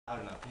I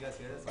don't know. Can you guys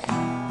hear this?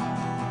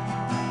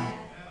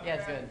 Yeah,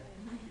 it's good.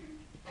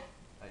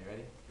 Are you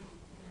ready?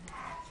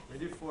 We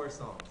do 4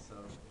 songs, so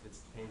if it's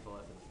painful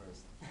after the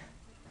first.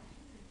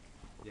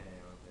 Yeah,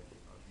 okay.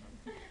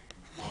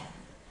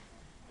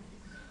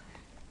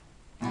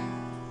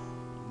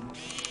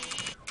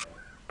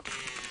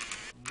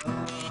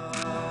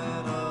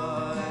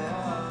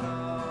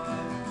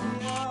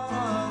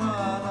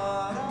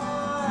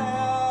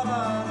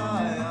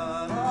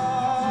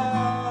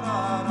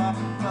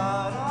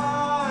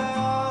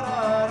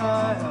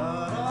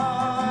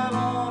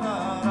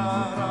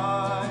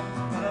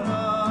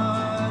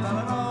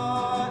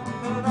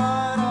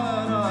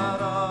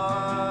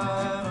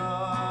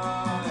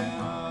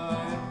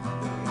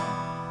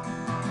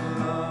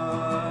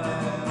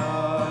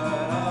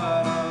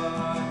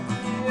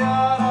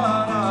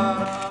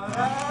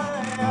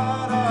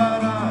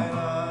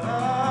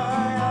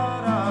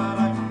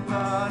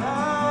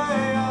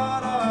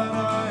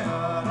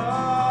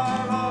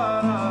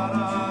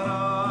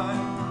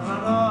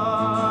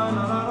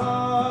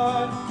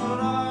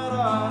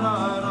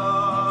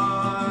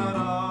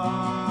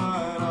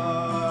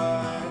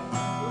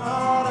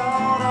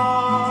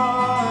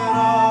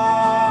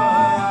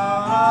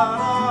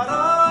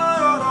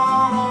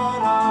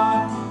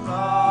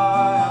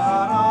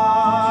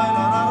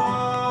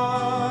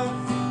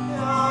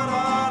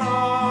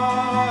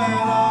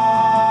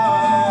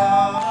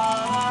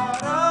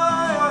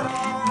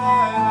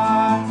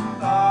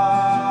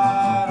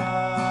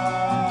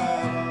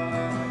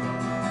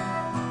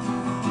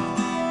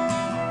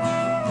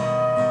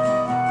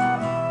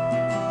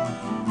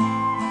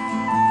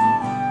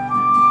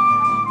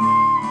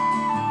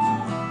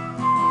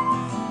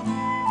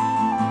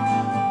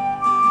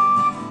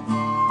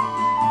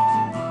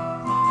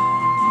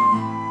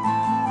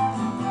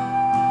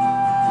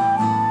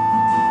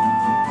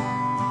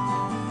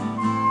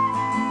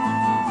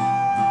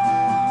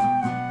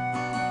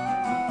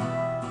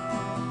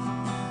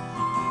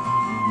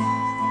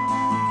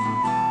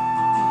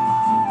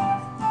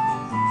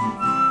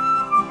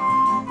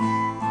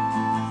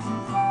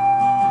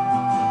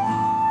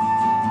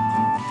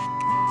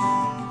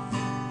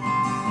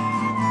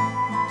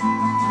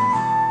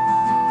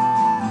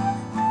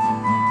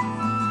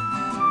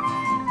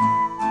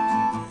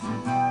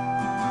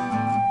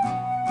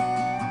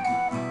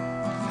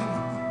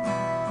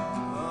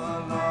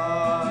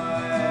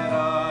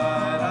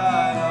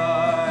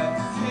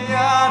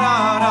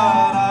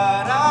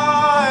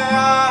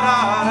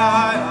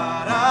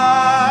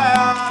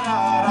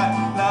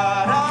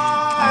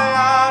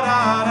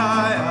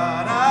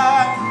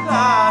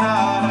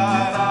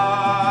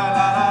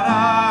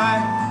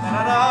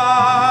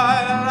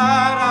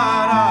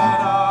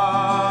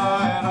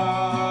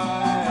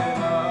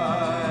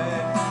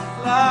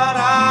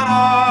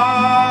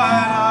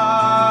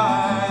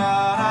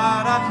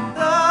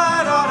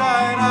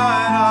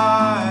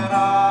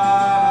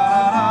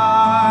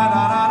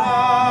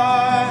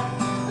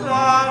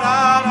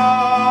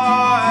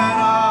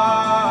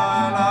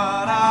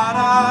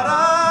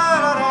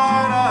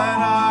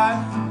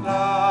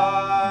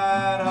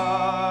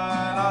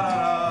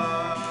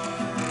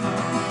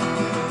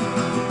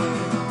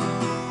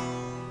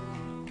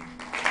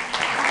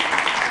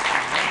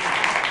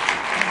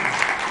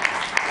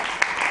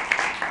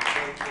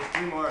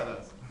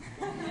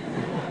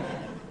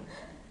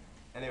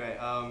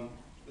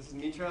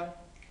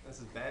 This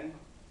is Ben.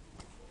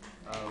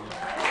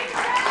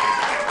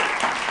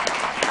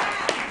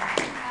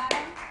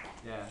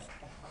 Yeah.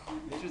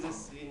 Nisha's a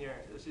senior.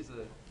 She's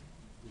a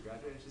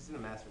graduate. She's in a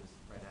master's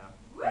right now.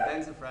 And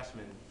Ben's a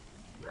freshman.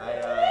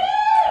 I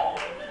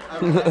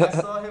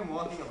saw him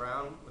walking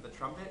around with a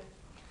trumpet,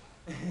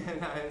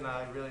 and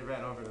I really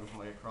ran over him from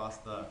like across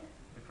the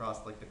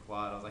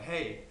quad. I was like,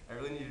 hey, I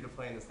really need you to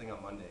play in this thing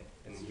on Monday.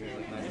 And he was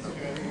like, nice.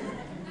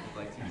 With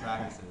like 2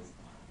 practices.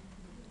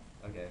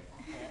 Okay.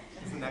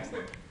 This is the next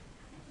one.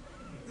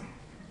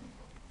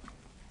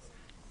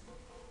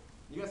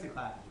 You guys can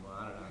clap if you want.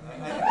 I don't know.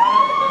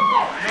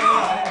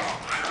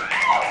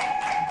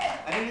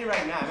 I didn't mean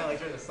right now. I meant like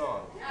during the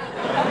song.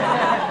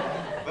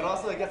 But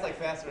also it gets like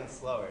faster and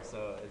slower,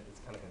 so it's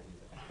kind of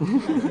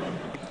confusing.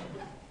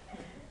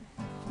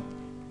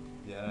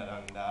 Yeah,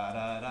 da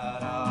da da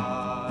da.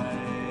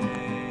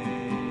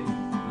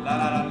 La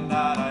da da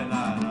da da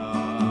da.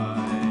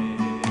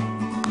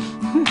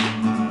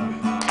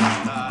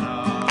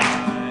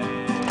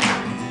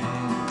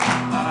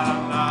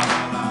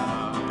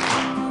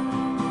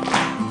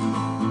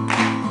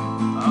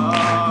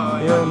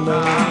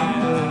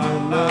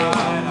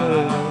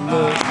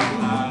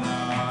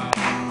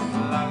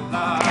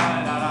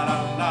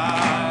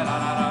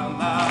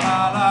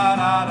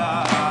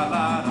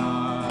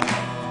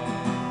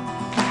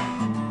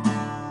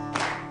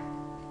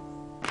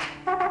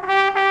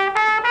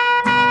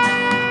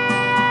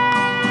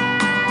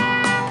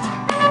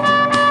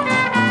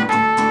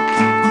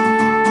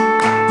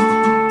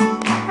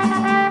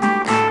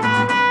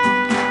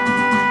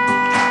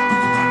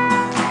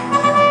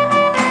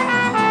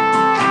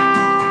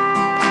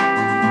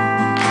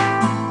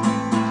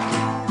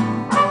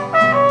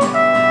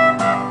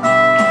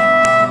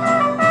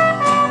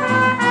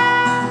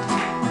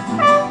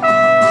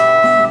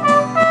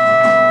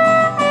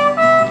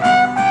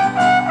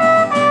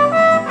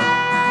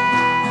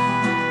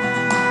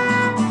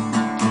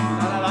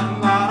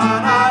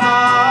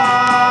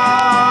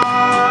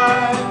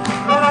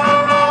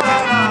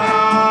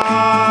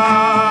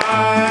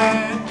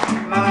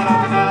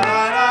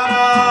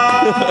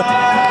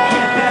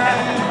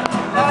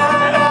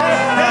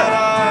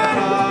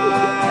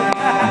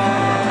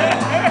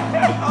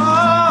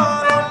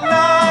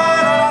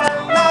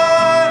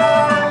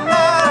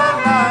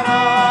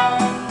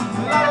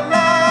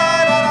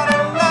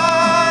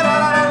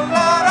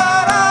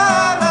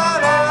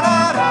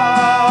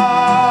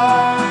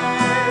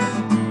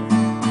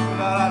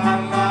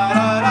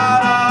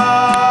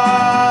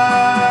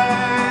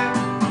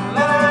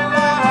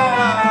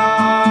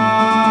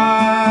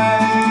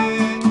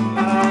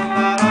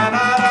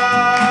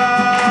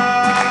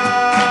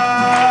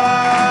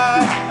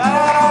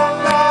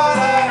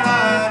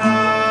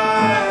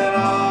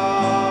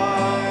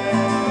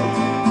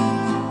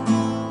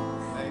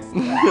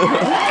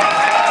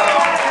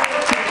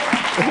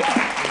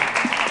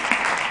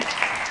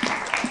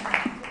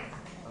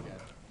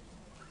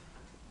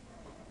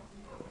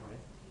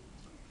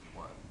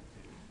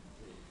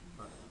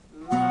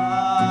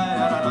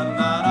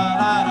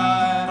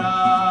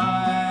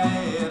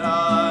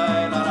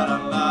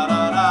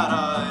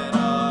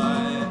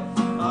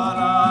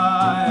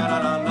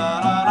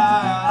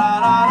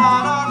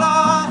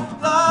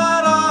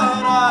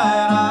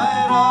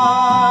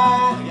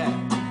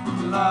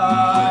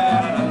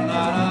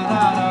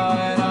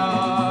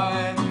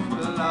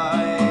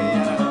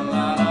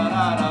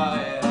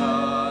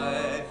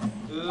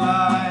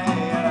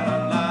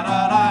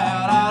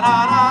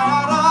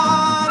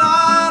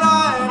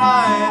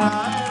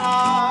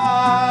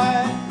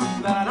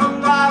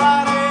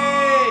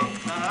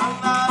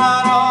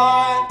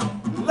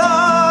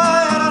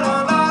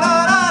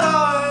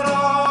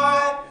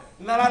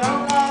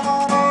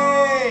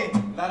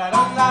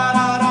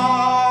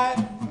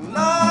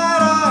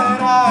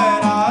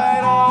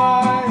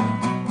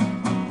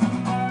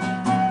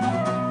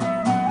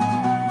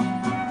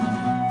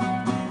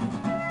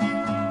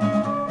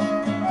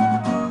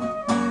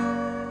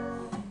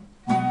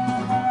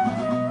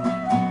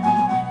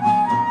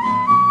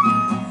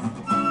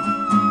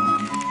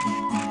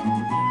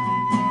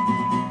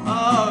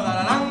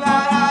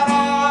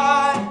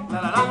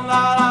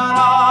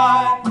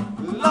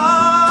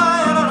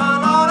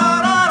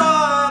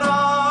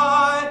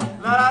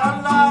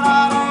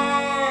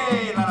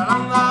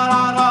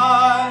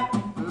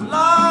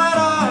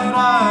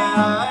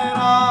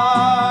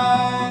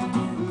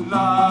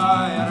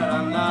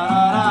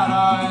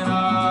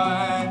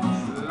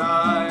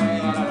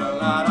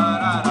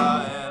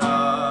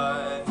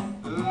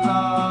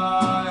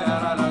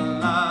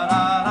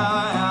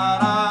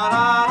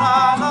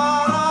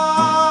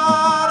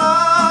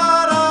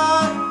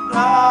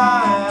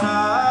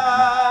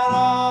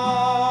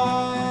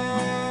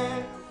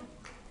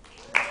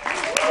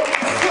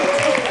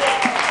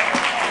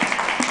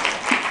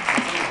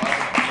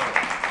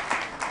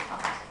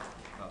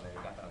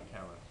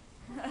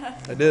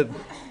 I did.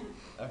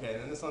 Okay,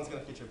 then this one's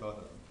going to feature both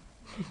of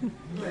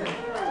them.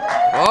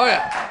 Oh,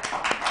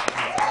 yeah.